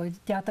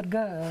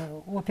театрға,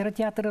 опера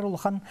театры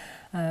олған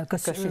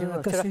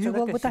көсүйі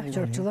бол бұта,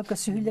 жұртшылы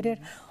көсүйілерер.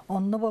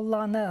 Онны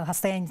болағаны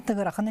хастаянеттің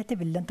ғырақын әті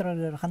білден тұрар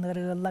ғырақын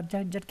ғырығылар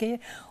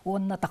жаркейі,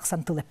 онына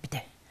тақсан тыл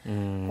әппіде.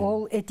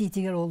 Ол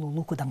этитигер ол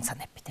улукудан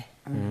санаппите.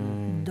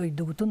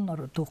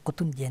 Дойдугутун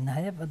туукутун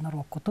денае,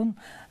 нарокутун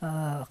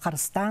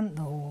Карыстан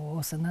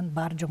осынан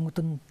бар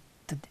жоңутун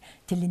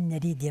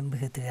тилиннери ден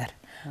быгытыгар.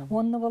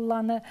 Онны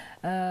болланы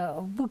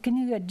бу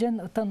киниге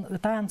жен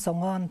ытан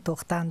соңон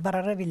туктан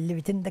барара билли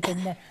битин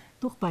декенне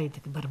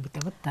тухпайды бар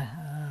бутабытта.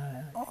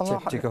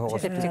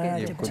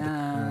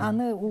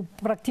 Аны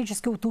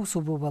практически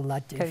утусу бу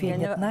болла.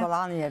 Фенетна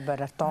баланы ер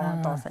бар,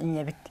 тоос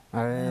инебит.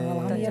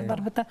 Баланы ер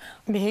бар бута.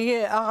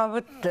 Биге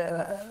агабыт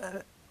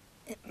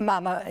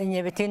мама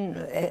инебитин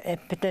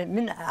эппите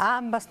мен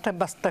аам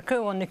бастакы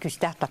оны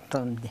күстәк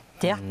таптылым ди.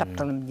 Тияк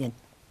таптылым ди.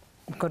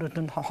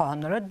 Көрүтүн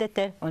ханыры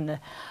детер, оны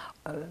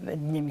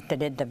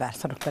немиттер де бар,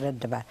 сұрықтар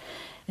де бар.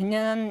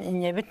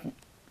 Инебит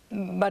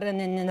барын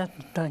инне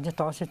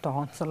тосы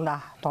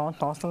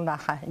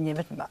тоғысыллаға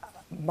инебит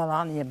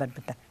баланы ебір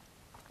біті.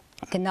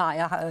 Кені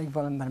аяқ өй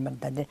болын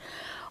бармырдады.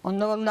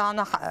 Оны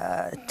олағына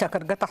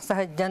чакырға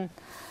тақсаға ден,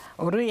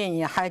 ұры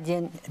ене ха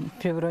ден,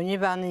 певрони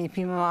баны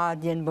епимаға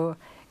ден бұл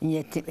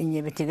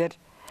инебитігер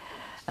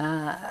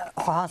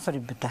қоған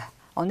сұры біті.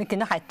 Onu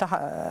kine hatta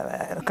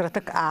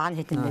kritik ağan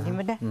hitinde değil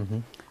mi de?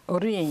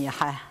 Oraya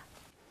yaha.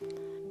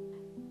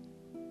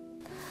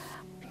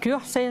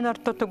 Köyh sayınar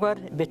tutugar,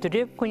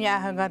 betürüp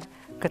kunyağıgar,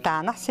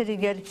 kıtanak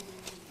seriger,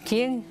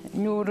 ken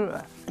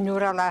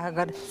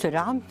nuralağıgar,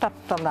 sürağım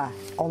taptala,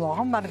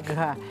 olağım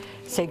argıha,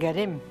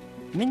 segerim,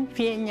 min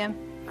piyenyem,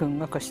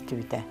 künge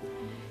köstübüte,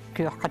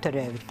 köyh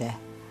katörübüte.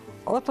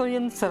 От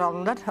ойын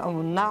сыралдар,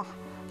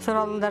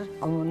 сыралдар,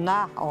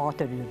 оға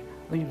төрür.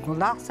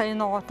 Уйгулақ сайын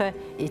оғыты,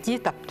 ети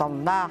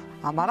тапталлақ,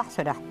 амарақ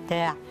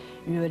сөрәқтәқ,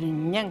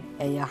 үйеріннен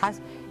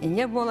әйяғас,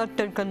 ине болар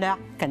төлкіләқ,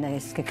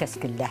 кәнәгескі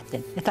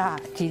кәскілләқтен. Eta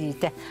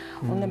кирейті.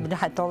 Оны білі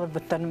қайта олар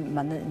бұттарын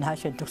мәні наға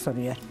шөйдік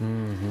сұрыйыр.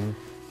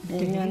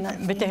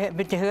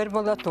 Бітігер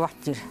болар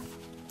туақтыр.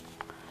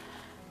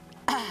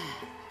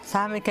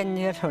 Сами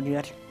кәннегер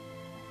сұрыйыр.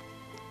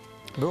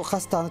 Бұл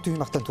қастаны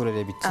түймақтан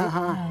туреле бітті?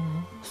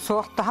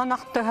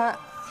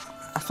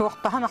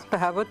 Соқтахан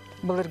ақтыға бұд,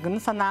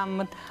 бұлырғыны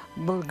санамын,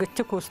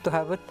 бұлғытчы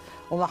көстіға бұд,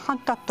 олақан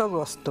таптал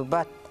осты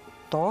бұд,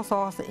 тоғыз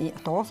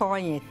оға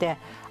еті,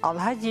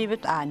 алға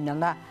жейбіт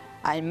аннала,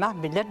 аймақ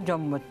білер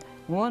жон бұд,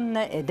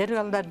 онына әдір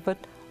қалдар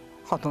бұд,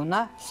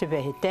 қотуна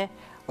сүбәйті,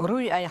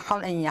 ұруй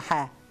айқал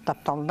әнияға,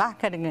 тапталда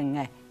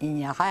кәрігіңе,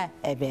 инияға,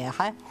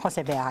 әбәйға,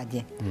 қос әбәйға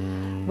ден.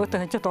 Бұл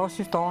тұғыншы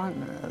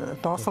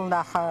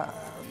тоғысылдаға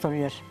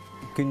сұрыр.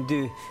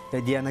 Күнді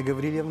Диана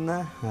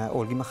Гаврилевна,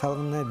 Ольга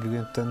Михайловна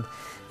бүгінтін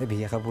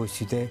бейеға бұл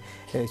сүді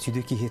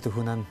кейі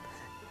тұхынан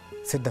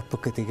сырдаппы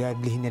кітігер,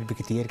 білігінер бір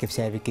кітігер,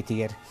 кепсәбі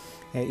кітігер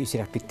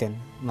үсірек біттен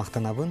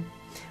мақтанабын.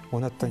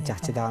 Онаттан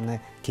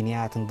чақчыдағаны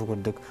кене атын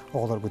бұғырдық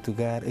оғылар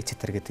күтігер,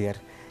 үтчеттер кітігер,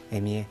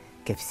 әме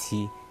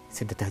кепсі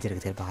сырды тағдер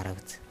кітігер бағара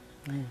бұд.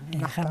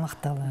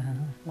 Мақталы.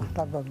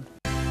 Мақталы.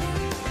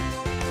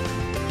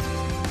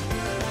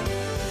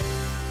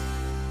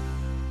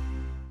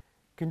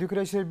 Күнді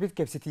күрәшер бит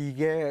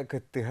кәпсетиге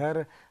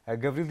кіттіғар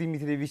Гаврил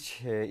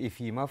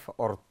Ефимов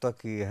орта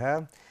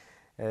кыға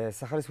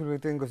Саха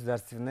Республикатын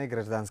государственной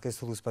гражданской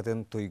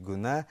службатын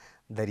тойгуна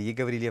Дарья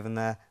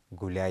Гаврилевна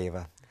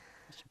Гуляева.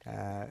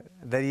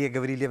 Дарья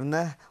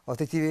Гаврилевна,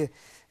 отетиві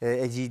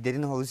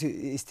әжейдерін олысы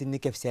істінні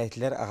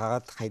кәпсәтілер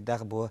ағағат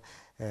қайдақ бұл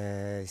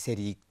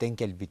сәрейіктен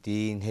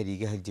кәлбітін,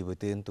 хәриге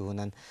хәлжібітін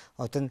туғынан.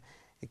 Отын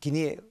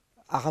кені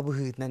аға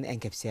бұғытынан ән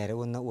кәпсәрі,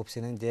 онына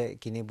опсынан де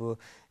кені бұл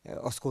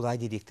оскола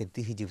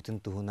директорды хәлжібітін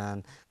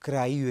туғынан,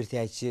 қырайы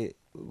өртәйші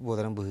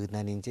боларын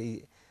бұғытынан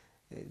енде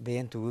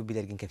бәйін туғы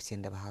білерген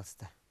кәпсәрінде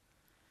бағалысты.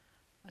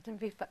 Отын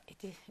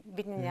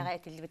бітненеға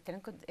әтілі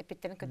біттерін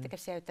көтті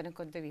кәпсәріттерін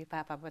көтті бей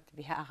папа бұт,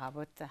 бей аға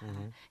бұт,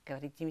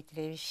 Гаврил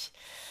Дмитриевич.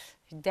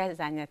 Дәл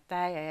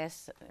заняттай,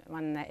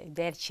 манна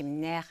дәр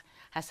чимнәқ,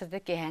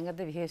 хасырды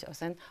кейхәңгірді бей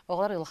осын,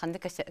 оғылар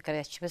ұлғанды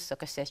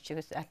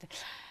көсәтшібіз.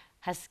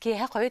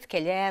 Кейхә қойыт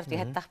келер,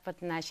 дейхәт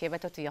тақпытына,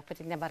 шебет оты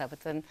яқпытына бара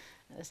бұтын,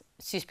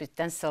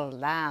 сүйіспіттен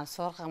сыллан,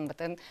 сорған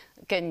бұтын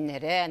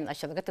көннерен,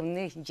 ашылығы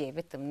тымны,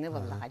 жебет тымны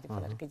болаға деп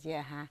болар кеде.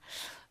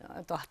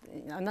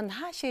 Онан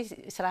хаши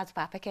сразу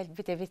папа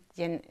кәлбіт әбет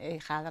ден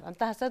қалар.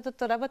 Онта хасырды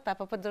тұра бұт,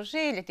 папа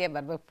подұржейлі те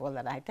бар бұп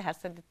болар. Айты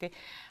хасырды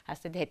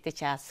әтті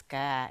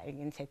часқа,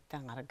 еген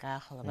сәттен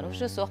арға қолы бар.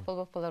 Уже соқ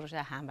бол бұп болар,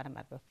 уже хамбарым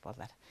бар бұп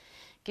болар.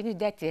 Кені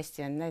дәт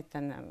вестенні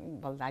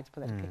болдады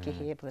болар,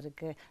 кехе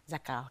болар,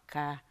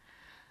 закалка.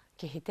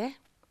 Кехите.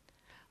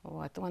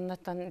 Вот, оннан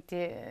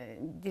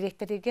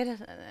директоригер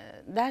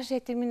даже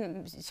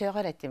этим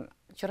сөйгөр этим.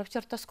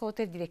 Чорап-чортос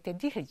коотер директор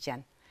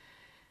дихилжан.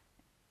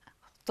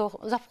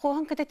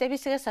 Запқоған кітет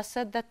әбесіге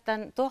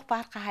сасадаттан тоқ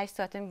парқа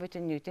хайстуатын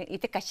бүтін нүйтін,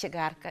 ити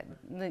качыгарка,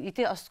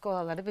 ити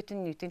осколалары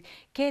бүтін нүйтін,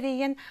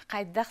 керейен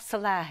қайдақ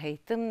сылағый,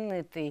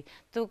 тымныты,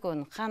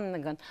 туғын,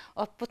 қанныгын,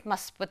 отпут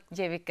маспут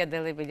жевікке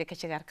дылы білі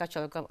качыгарка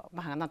чолға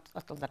мағынан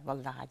отылдар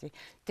болдаға дей.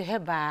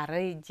 Түхе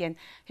бары ден,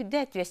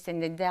 хүдді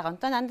әтвестенде дәғын,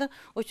 анды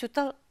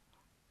учутал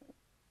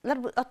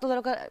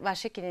Оттолорга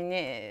ваши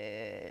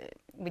кинени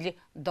били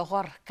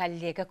доғор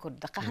коллега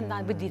курды.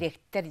 Қахандан бұл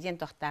директор ден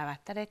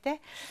тоқтаваттар әті.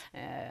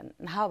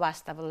 Наға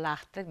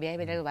бастабыллақты,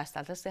 бәй-бәлігі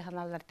басталды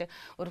сыханаларды.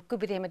 Ұрыққы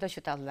бір емеді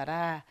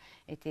шуталлара,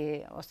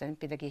 осының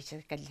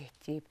педагогический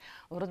коллектив.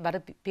 Ұрық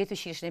бары бет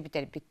үшірішіне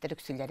біттер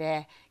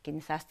үксілері,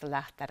 кені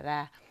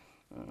састылақтара.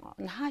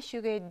 Наға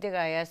шүгейдік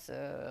аяс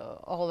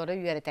оғылары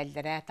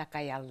үйәретәлдері,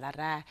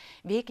 тақаяллара.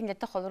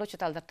 Бейкіндетті қолыры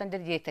ұшыталдықтан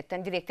директор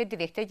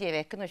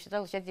девекін,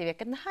 ұшытал ұшат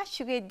девекін. Наға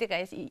шүгейдік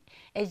аяс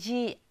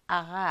әжі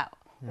аға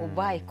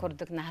ұбай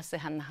көрдік наға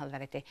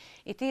сыханнағалар әте.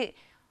 Ити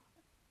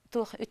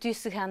үті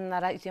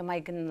сыханнара, үті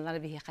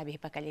майгынлары бейіқа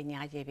бейі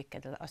поколенияға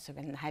девеккеді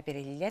осыған наға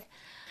берелілер.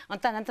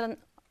 Онтан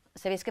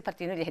Советский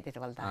партийный лехет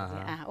болды.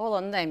 Ол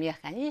онда эмех,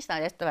 конечно,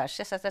 это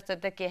ваше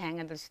сосредоточение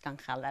кейхәңгә дөлсүтән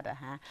халлары.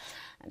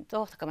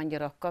 Тоқты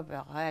командировка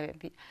бага.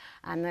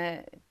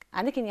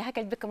 Аны кине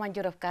хакәлбе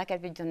командировка,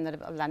 хакәлбе җоннар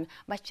булган.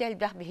 Бачы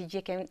әлбәх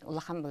бихиҗе кем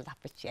улахан булдак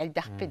бит.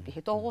 Әлбәх бит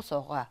бихи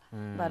тогысога.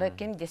 Бары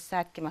кем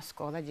десат ки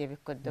Москвада җебек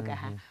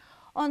көддүгә.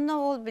 Онна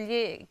ол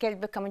биле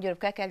кәлбе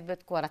командировка, кәлбе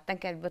квараттан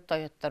кәлбе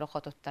Toyot'тары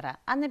хотуттара.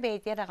 Аны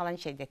бәйтер агалан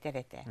шәйдәтер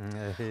әтә.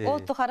 Ол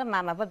тухары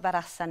мама бу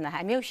барахсана.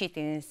 Әмеу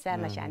шитинсә,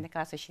 мәшәне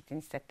классы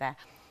шитинсә.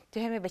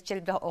 Төһеме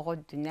бәчелбә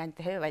огыл дөньян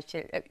төһе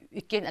бәчел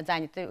үкен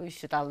азаниты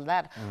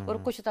уйшуталлар.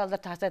 Урку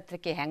шуталлар тасат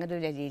ки хәңгә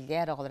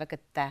дөләлиләр оглары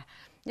кытта.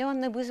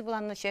 Онны быз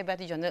буланны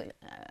шәйбәте җаны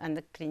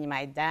аны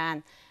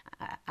принимайдан,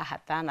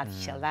 ахатан,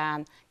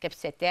 арчалан,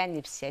 кепсетен,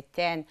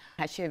 нипсетен,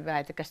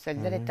 шәйбәте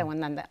кәсәлләр әтә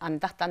оннан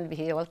андактан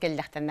бихи ул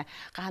келләхтәне.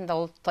 Каханда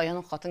ул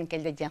тояның хатын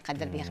келде дигән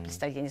кадәр бих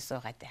представление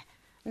согады.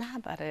 На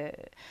бары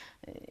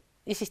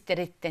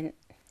исистереттен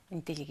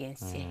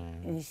интеллигенция,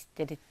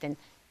 институттен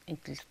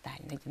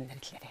интеллектуальный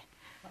динерлери.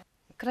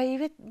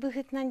 Краевед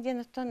быхытнан ден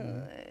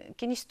отон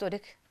кен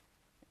историк.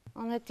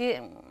 Он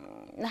эти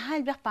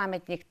нахальбах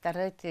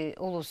памятниктары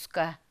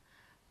улуска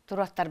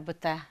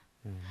тураттарбыта.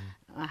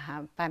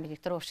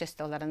 Памятниктер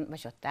обществоларын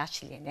башотта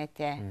члене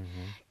те.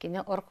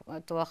 Кине орг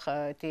туах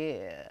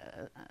ти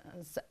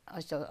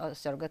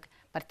соргак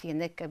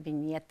партийный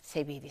кабинет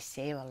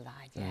себерисей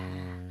валлади.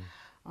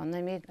 Он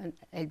имеет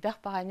эльбах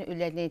паганы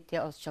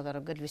үләнете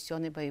олчаларга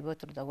революционный боевой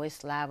трудовой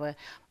славы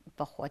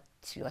поход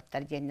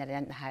слёттар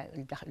деннерен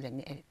эльбах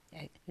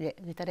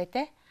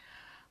литерате.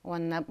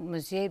 Он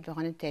музей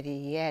боганы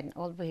териян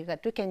ол быга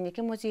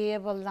төкеннеке музейе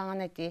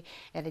боллаган эти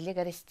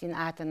эрелегаристин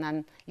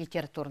атынан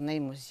литературный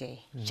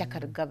музей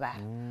чакырга бар.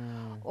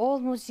 Ол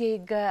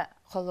музейга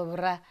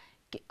холовра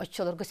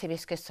очолорга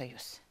Советский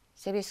Союз.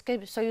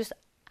 Советский Союз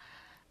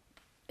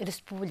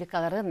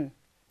республикаларын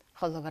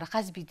холовра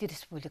казбиди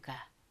республика.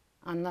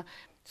 Анна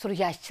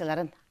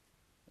сурьячыларын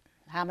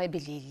хамы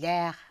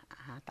билилер,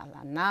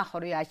 талана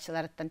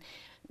сурьячылардан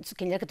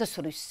кенлерге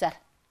суруйсар.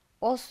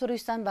 Ол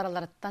суруйсан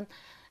баралардан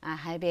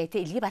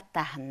хайбете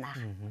либаттаханнах.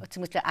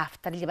 Отсмысле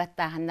автор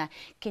либаттаханна.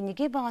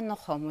 Кенеге баганы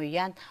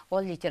хомуян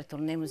ол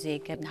литературный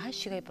музейге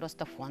нахшигай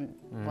просто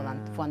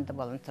фонда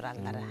болан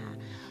тураллары.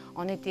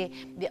 Он эти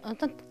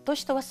онтон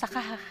точно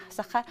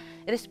Саха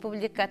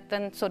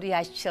республикатын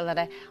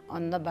сурьячылары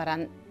онны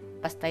баран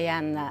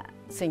постоянно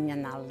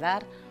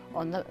сыньяналдар.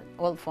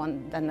 Ол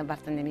фондан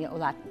бартанеми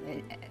улат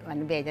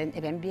ван бейден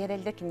эбен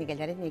берелде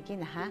кинигелери неги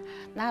наха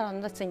нар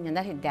онда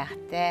сыньянар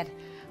хиддахтер.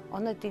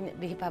 Оны тин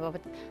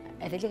бихипабат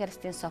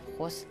эрелигарстен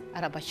совхоз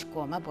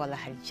арабачкома бола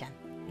халжан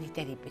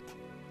литерибит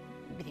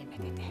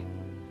биремедеде.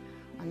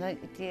 Оны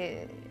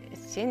ти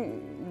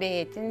сен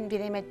бейтин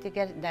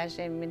биремеддигер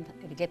даже мен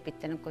билеп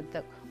биттен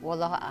көдө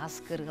олага аз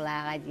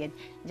кыргылага ден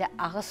жа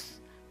агыс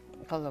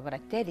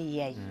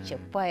коллаборатория,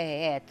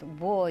 поэт,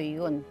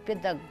 боюн,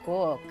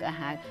 педагог,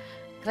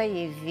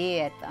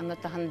 краевед, аны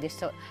тахан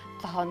десе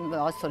тахан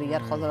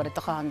асурияр холор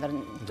тахандар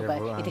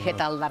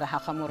итихеталлар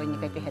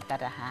хакамурынга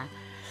бихетараха.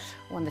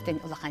 Онда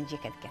тен улахан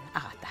жекеткен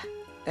агата.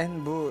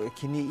 Эн бу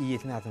кини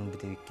иетин атын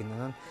битеккен.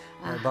 Анан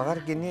багар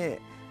кини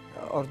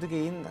орду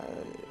кейин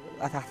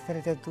атактар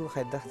этету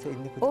хайдакты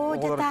инни кут.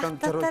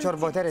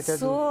 Чорботар этету.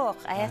 Сок,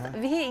 аят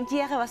ви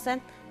жега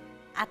басан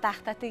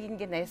атактаты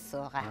кинген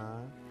сога.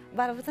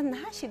 Барбытын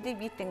нахшиде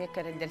биттенге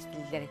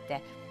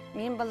көрөндөрсүлдөрүтө.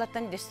 Мен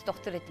балаттан дөс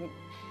доктор этим.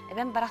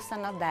 Эбен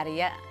бараксанал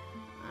дария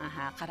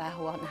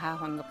карахуа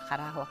нахонлук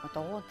карахуа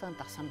тоготон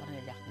таксан баран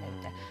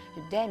электелде.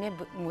 Үдәме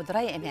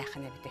мудрай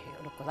эмехне бите.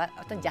 Рукулар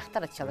отон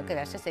жактар ачылы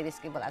көрөсө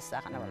Советский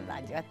баласахана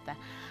болду жатта.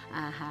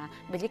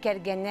 Били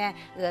кергене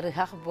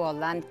ырыгак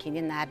болан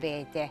кини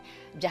набейте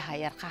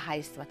жахаяр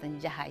кахайстватын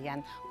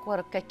жахаян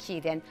корка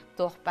кирен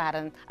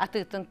тохпарын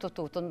атытын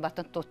тутутун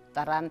батын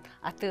туттаран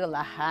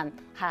атылахан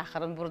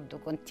хахырын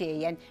бурдугун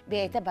тейен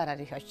бейте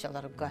барары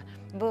хөччөлөргө.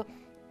 Бу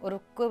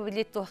урукку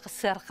били тох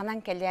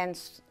сыркынан келен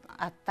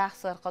аттак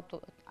сыркы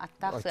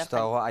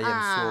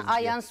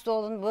аян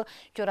столун бу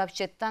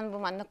чурапчеттан бу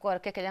манны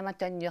корка келема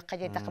төннөккө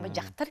дейт акы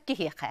жактар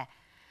кихиха.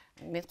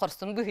 Мен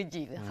корсум бу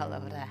жиби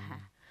халабра.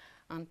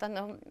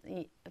 Антан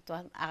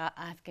то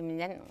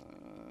аткиминен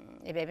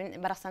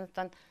эбебин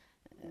барасантан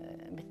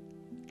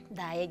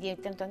дайы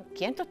дейттен тон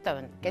кен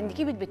туттабын.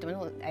 Кендики билбетимин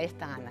ол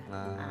айстаганы.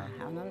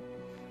 Анын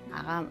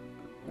ага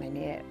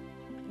мени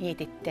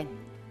ететтен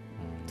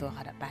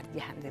тугара бар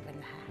диханды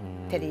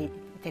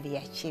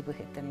териячи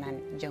бухеттен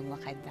жоңго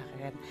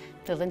кайдагын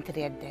тылын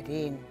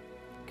тирердерин.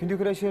 Күндү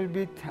көрөшөр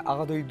бит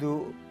ага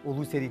дойду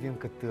улуу серитин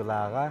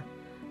кыттыылаага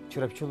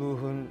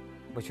чурапчылуухун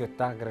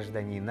бачотта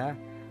гражданина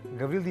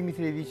Гаврил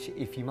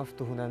Ефимов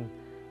туһунан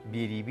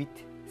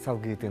биэриибит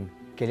салгыытын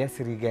келе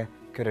сырыга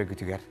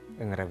көрөгүтүгер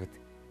ыңырабыт.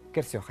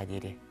 Керсө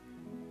хадери.